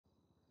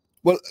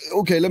Well,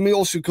 okay, let me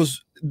ask you,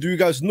 because do you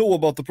guys know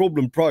about the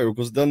problem prior?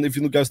 Because then if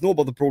you guys know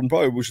about the problem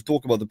prior, we should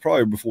talk about the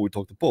prior before we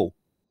talk to Poe.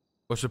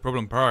 What's the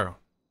problem prior?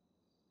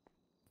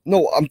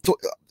 No,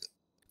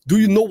 do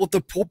you know what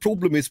the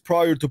problem is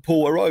prior to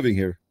Poe arriving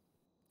here?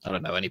 I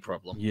don't know any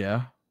problem.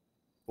 Yeah.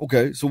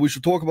 Okay, so we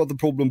should talk about the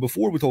problem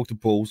before we talk to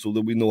Poe so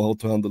that we know how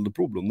to handle the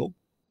problem, no?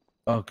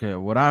 Okay,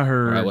 what I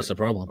heard. All right, what's the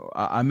problem?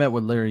 I met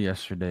with Larry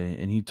yesterday,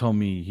 and he told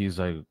me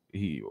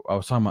I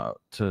was talking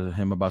to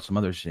him about some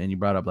other shit, and he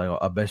brought up like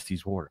a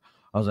Besties war.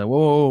 I was like,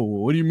 whoa,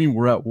 what do you mean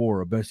we're at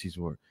war, a Besties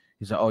war?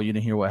 He's like, oh, you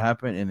didn't hear what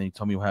happened, and then he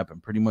told me what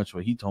happened. Pretty much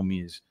what he told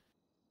me is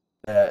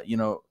that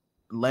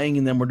Lang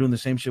and them were doing the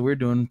same shit we're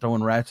doing,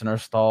 throwing rats in our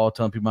stall,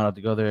 telling people not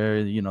to go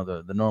there,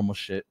 the normal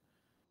shit,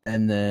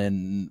 and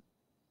then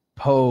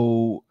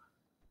Poe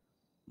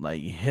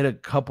like hit a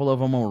couple of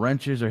them on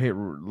wrenches or hit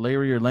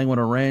Larry or Lang with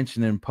a wrench,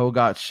 and then Poe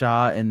got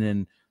shot, and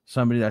then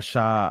somebody that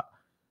shot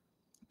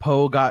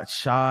Poe got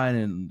shot,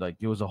 and like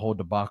it was a whole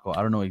debacle.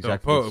 I don't know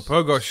exactly. So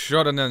Poe got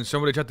shot, and then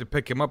somebody tried to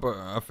pick him up,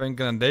 I think,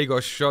 and then they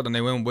got shot, and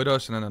they went with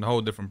us, and then a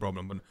whole different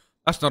problem. But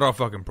that's not our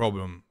fucking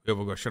problem.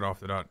 Whoever got shot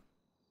after that.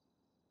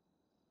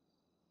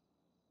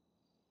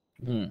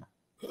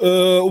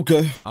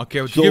 Okay.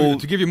 Okay, so,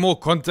 to give you more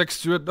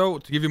context to it, though,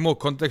 to give you more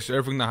context to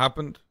everything that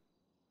happened,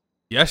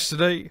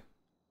 yesterday,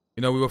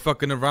 we were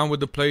fucking around with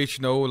the place,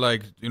 the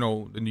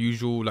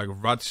usual, like,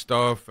 rat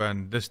stuff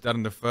and this, that,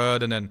 and the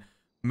third. And then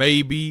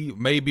maybe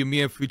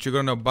me and Future got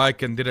on a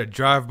bike and did a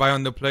drive-by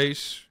on the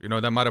place.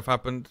 That might have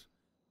happened.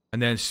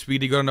 And then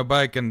Speedy got on a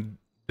bike and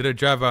did a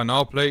drive-by on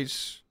our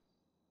place.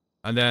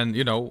 And then,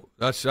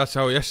 that's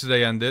how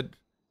yesterday ended.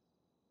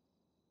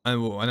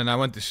 And then I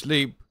went to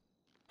sleep.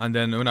 And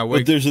then when I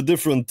wake... But there's a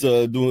different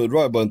doing a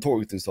drive-by and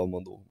targeting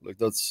someone, though. Like,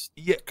 that's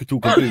two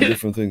completely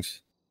different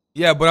things.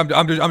 Yeah, but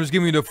I'm just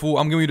giving you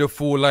the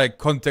full like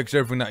context,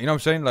 everything that, you know what I'm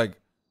saying, like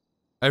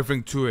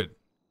everything to it.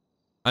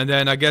 And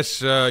then I guess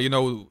they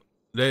were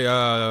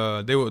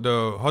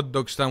the hot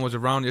dog stand was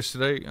around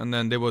yesterday, and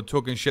then they were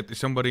talking shit to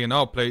somebody in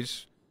our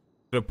place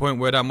to the point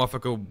where that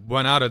motherfucker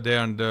went out of there.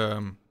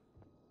 And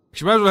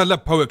she might as well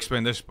let Poe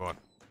explain this part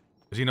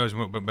because he knows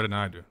better than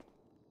I do.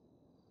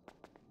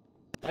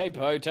 Hey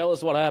Poe, tell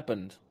us what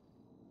happened.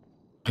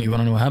 You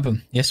want to know what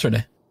happened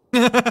yesterday?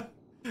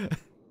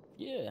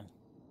 Yeah.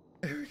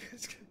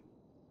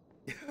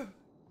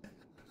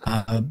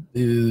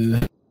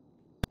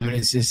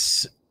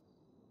 It's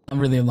not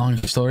really a long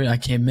story. I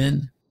came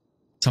in,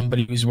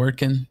 somebody was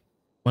working.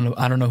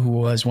 I don't know who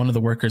it was. One of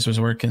the workers was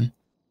working,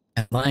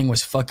 and Lang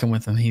was fucking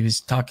with him. He was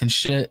talking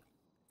shit.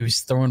 He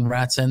was throwing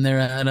rats in there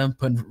at him,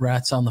 putting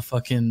rats on the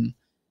fucking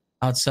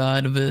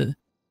outside of it.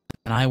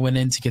 And I went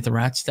in to get the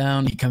rats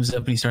down. He comes up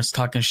and he starts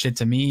talking shit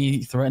to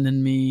me,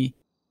 threatening me,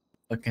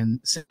 fucking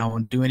saying I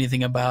won't do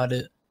anything about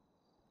it.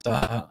 So,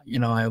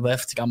 I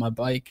left, got my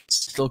bike,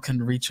 still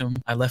couldn't reach him.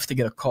 I left to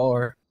get a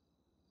car.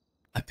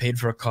 I paid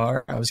for a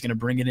car. I was going to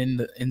bring it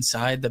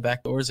inside the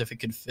back doors if it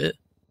could fit.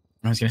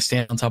 And I was going to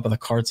stand on top of the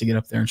car to get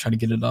up there and try to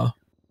get it off.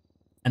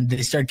 And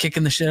they started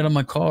kicking the shit out of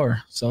my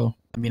car. So,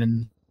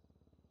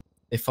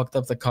 they fucked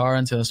up the car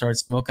until I started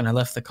smoking. I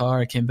left the car.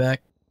 I came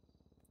back.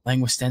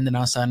 Lang was standing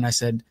outside, and I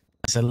said,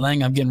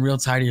 Lang, I'm getting real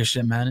tired of your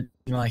shit, man.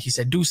 He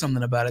said, do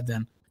something about it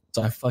then.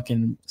 So I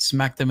fucking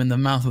smacked him in the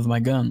mouth with my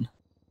gun.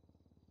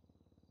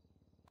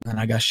 And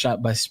I got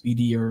shot by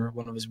Speedy or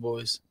one of his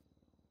boys.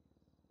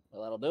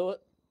 Well, that'll do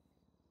it.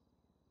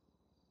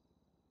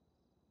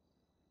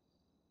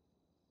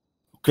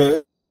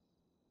 Okay.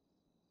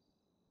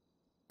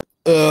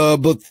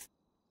 But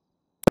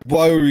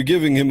why are you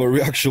giving him a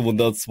reaction when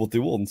that's what he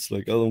wants?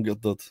 Like, I don't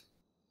get that.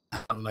 I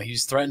don't know. He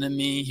was threatening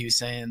me. He was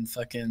saying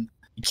fucking,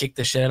 he kicked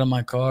the shit out of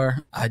my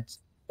car. I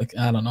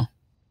don't know.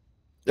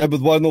 Yeah,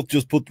 but why not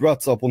just put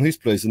rats up on his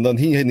place and then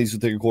he needs to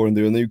take a car in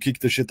there and then you kick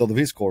the shit out of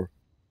his car?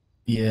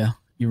 Yeah,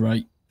 you're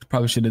right.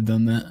 Probably should have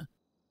done that.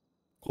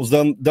 Because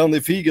then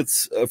if he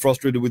gets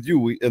frustrated with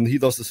you and he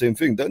does the same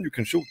thing, then you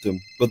can shoot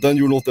him. But then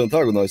you're not the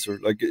antagonizer.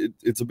 Like,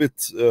 it's a bit...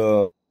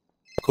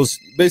 Because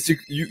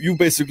you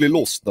basically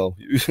lost now.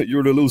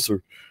 You're the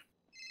loser.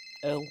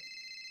 L.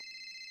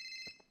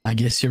 I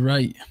guess you're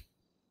right.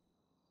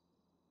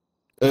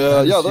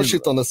 Yeah, that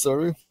shit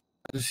unnecessary.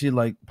 I just see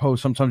like Poe.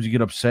 Sometimes you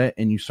get upset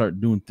and you start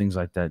doing things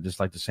like that, just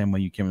like the same way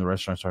you came to the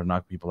restaurant and started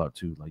knocking people out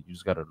too. Like you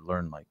just gotta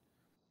learn, like,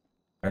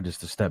 just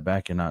to step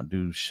back and not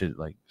do shit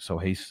like so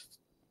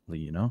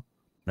hastily, an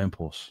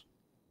impulse.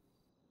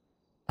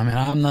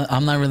 I'm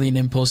not really an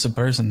impulsive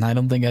person. I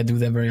don't think I do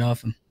that very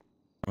often.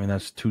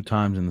 That's 2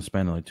 times in the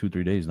span of like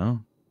 2-3 days,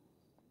 no?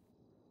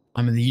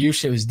 The year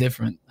shit was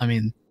different.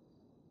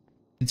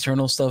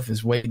 Internal stuff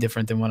is way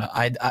different than what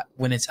I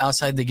when it's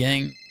outside the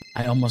gang,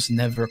 I almost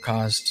never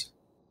cause,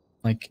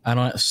 like, I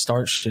don't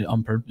start shit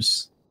on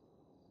purpose.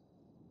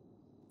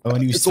 But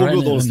when it's all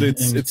good, honestly.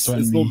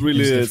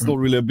 It's not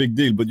really a big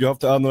deal, but you have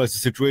to analyze the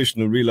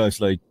situation and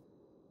realize, like,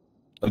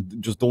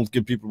 just don't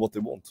give people what they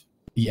want.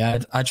 Yeah,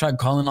 I tried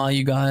calling all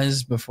you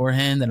guys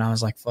beforehand, and I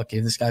was like, "Fuck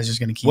it, this guy's just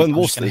gonna keep." When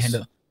was this?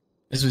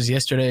 This was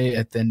yesterday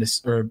at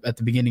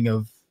the beginning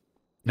of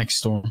next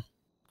storm.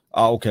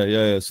 Ah, okay,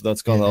 yeah. So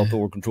that's kind of Yeah. out of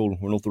our control.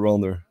 We're not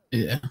around there.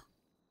 Yeah.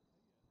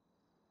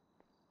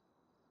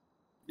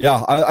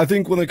 Yeah, I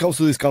think when it comes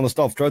to this kind of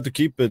stuff, try to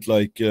keep it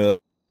like it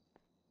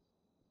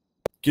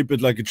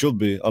should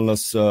be,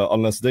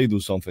 unless they do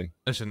something.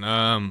 Listen,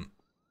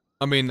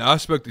 I mean, I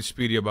spoke to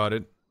Speedy about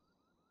it,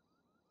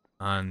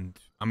 and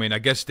I mean, I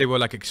guess they were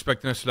like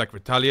expecting us to like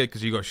retaliate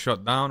because you got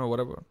shot down or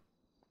whatever.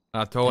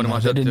 And I told him, No, I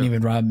they said, didn't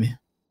even rob me.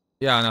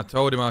 yeah, and I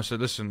told him, I said,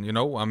 listen, you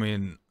know, I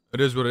mean, it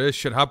is what it is.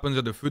 Shit happens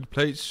at the food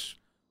place.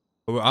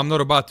 But I'm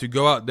not about to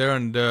go out there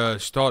and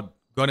start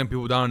gunning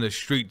people down in the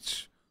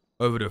streets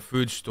over the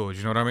food stores.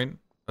 You know what I mean?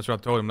 That's what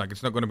I told him. Like,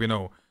 it's not gonna be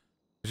no.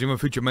 Because even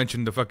Future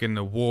mentioned the fucking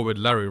war with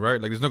Larry,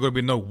 right? Like, there's not gonna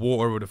be no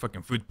war over the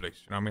fucking food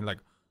place. You know what I mean? Like,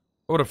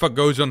 what the fuck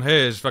goes on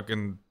here is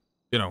fucking,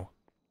 you know,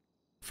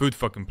 food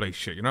fucking place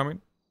shit. You know what I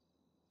mean?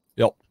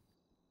 Yep.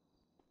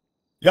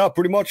 Yeah,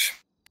 pretty much.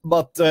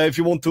 But if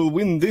you want to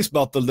win this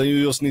battle, then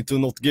you just need to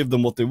not give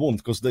them what they want,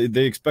 because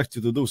they expect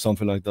you to do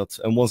something like that.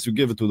 And once you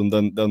give it to them,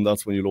 then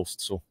that's when you lost.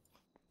 So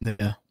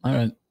Yeah. All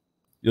right.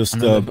 just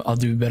I'll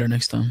do better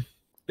next time.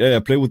 yeah,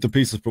 play with the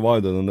pieces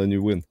provided, and then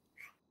you win.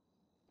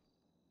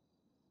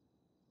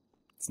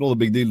 It's not a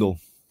big deal, though.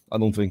 I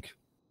don't think.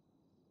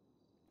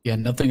 Yeah,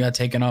 nothing got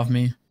taken off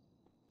me.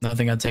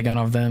 Nothing got taken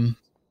off them.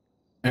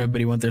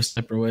 Everybody went their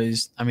separate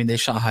ways. I mean, they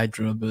shot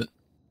Hydra, but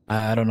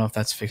I don't know if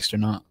that's fixed or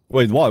not.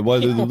 Wait, why? Why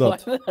did they do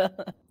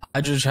that?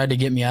 Hydra tried to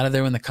get me out of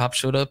there when the cops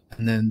showed up,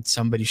 and then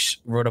somebody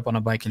rode up on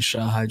a bike and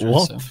shot Hydra.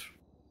 What? So.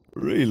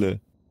 Really?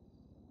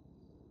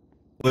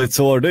 Wait,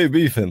 so are they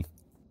beefing?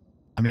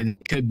 I mean,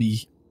 it could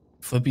be.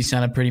 Flippy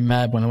sounded pretty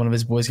mad when one of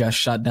his boys got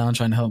shot down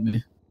trying to help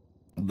me.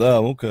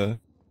 Damn, okay.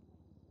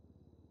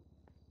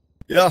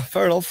 Yeah,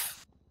 fair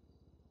enough.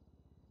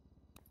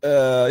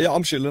 Yeah,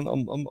 I'm chilling.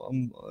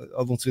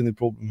 I don't see any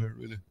problem here,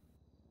 really.